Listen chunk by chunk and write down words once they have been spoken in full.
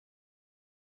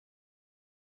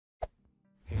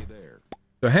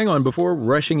So hang on, before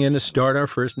rushing in to start our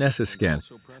first Nessus scan,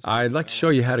 I'd like to show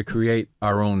you how to create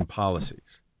our own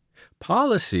policies.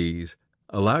 Policies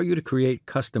allow you to create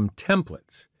custom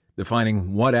templates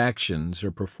defining what actions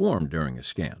are performed during a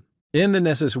scan. In the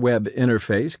Nessus web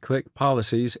interface, click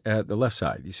Policies at the left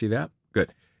side. You see that?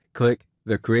 Good. Click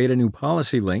the Create a New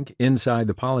Policy link inside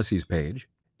the Policies page.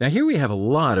 Now here we have a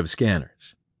lot of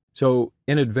scanners. So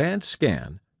in Advanced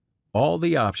Scan, all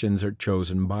the options are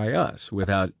chosen by us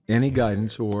without any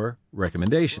guidance or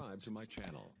recommendation.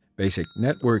 Basic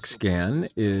Network Scan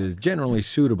is generally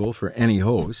suitable for any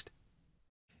host.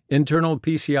 Internal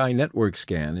PCI Network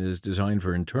Scan is designed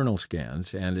for internal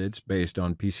scans, and it's based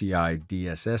on PCI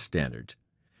DSS standards.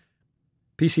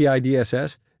 PCI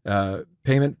DSS,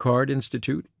 Payment Card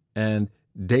Institute, and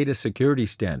Data Security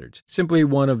Standards, simply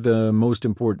one of the most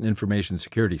important information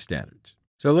security standards.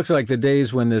 So it looks like the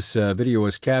days when this video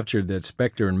was captured that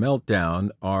Spectre and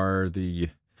Meltdown are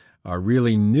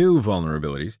really new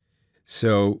vulnerabilities.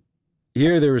 So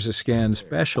here there is a scan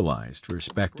specialized for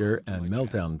Spectre and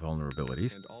Meltdown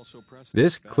vulnerabilities.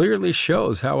 This clearly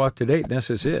shows how up-to-date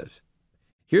Nessus is.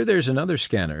 Here there's another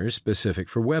scanner specific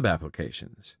for web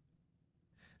applications.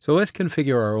 So let's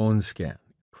configure our own scan.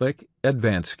 Click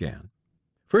Advanced Scan.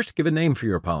 First, give a name for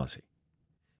your policy.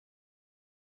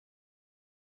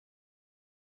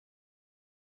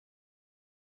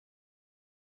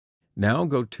 Now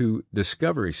go to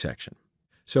Discovery section.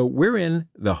 So we're in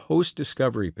the Host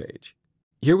Discovery page.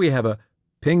 Here we have a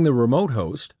Ping the Remote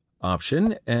Host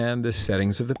option and the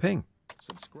settings of the ping.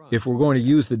 If we're going to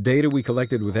use the data we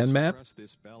collected with Nmap,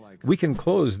 we can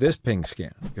close this ping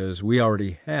scan because we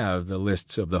already have the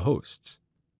lists of the hosts.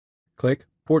 Click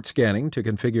Port Scanning to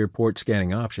configure port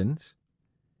scanning options.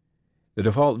 The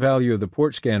default value of the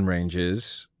port scan range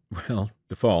is, well,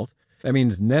 default. That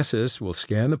means Nessus will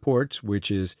scan the ports,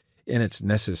 which is in its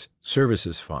Nessus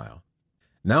services file.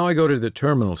 Now I go to the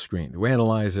terminal screen to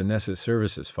analyze a Nessus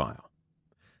services file.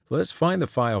 Let's find the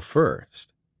file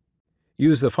first.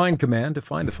 Use the find command to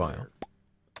find the file.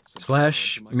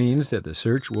 / means that the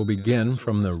search will begin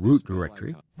from the root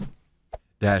directory.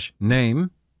 -name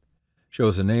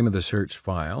shows the name of the search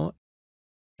file,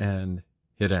 and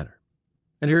hit enter.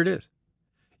 And here it is.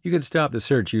 You can stop the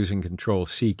search using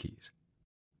Control-C keys.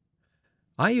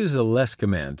 I use the less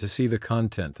command to see the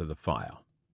content of the file.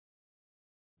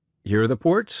 Here are the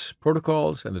ports,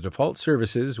 protocols, and the default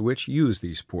services which use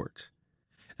these ports.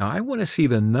 Now I want to see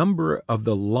the number of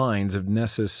the lines of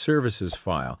Nessus services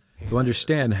file to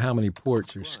understand how many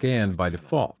ports are scanned by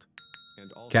default.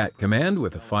 Cat command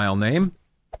with a file name,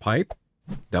 pipe,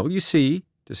 WC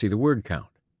to see the word count.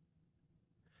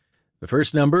 The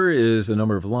first number is the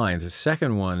number of lines, the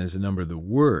second one is the number of the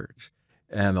words,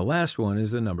 and the last one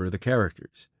is the number of the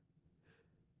characters.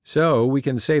 So we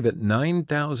can say that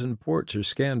 9,000 ports are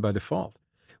scanned by default,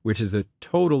 which is the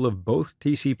total of both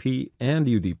TCP and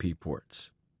UDP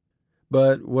ports.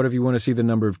 But what if you want to see the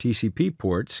number of TCP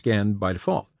ports scanned by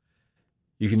default?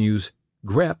 You can use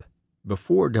grep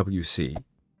before WC.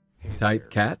 Type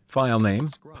cat file name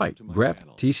pipe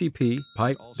grep TCP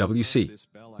pipe WC.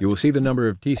 You will see the number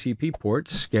of TCP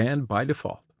ports scanned by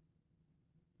default.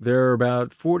 There are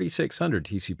about 4,600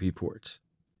 TCP ports.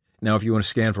 Now, if you want to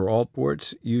scan for all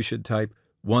ports, you should type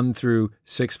 1 through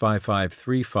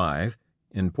 65535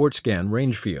 in port scan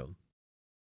range field.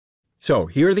 So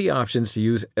here are the options to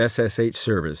use SSH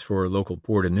service for local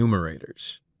port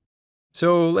enumerators.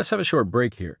 So let's have a short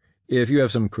break here. If you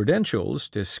have some credentials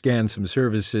to scan some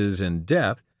services in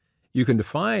depth, you can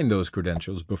define those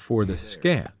credentials before the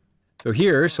scan. So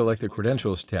here, select the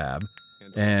Credentials tab,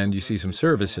 and you see some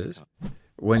services.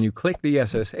 When you click the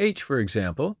SSH, for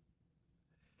example,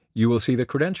 you will see the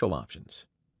credential options.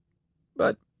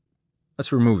 But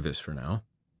let's remove this for now.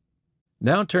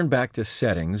 Now turn back to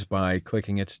Settings by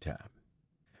clicking its tab.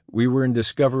 We were in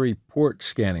Discovery Port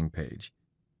Scanning page,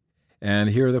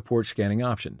 and here are the port scanning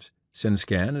options.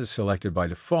 SynScan is selected by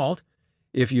default.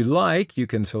 If you like, you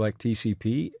can select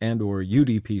TCP and or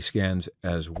UDP scans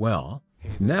as well.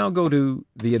 Now go to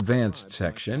the Advanced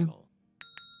section.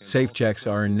 Safe checks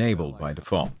are enabled by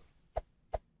default.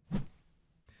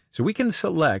 So we can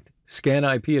select scan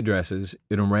IP addresses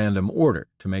in a random order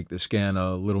to make the scan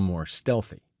a little more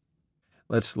stealthy.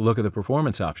 Let's look at the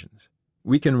performance options.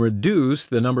 We can reduce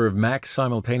the number of max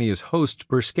simultaneous hosts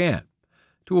per scan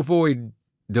to avoid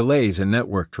delays in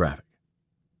network traffic.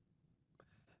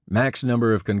 Max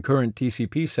number of concurrent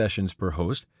TCP sessions per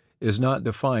host is not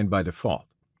defined by default.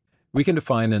 We can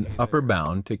define an upper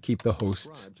bound to keep the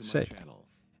hosts safe.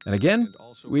 And again,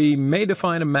 we may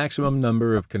define a maximum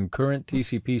number of concurrent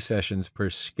TCP sessions per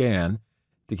scan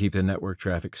to keep the network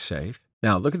traffic safe.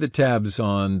 Now, look at the tabs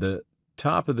on the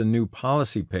top of the New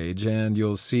Policy page, and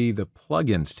you'll see the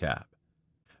Plugins tab.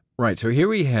 Right, so here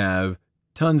we have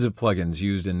tons of plugins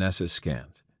used in Nessus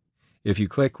scans. If you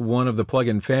click one of the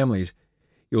plugin families,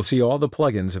 you'll see all the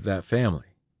plugins of that family.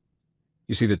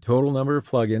 You see the total number of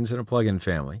plugins in a plugin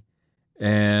family,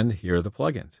 and here are the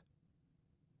plugins.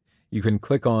 You can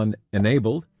click on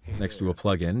Enabled next to a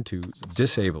plugin to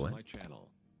disable it.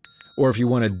 Or if you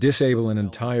want to disable an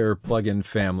entire plugin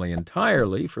family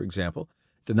entirely, for example,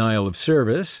 denial of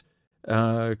service,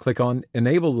 click on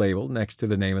Enable label next to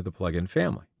the name of the plugin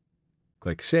family.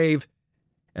 Click Save,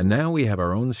 and now we have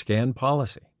our own scan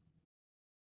policy.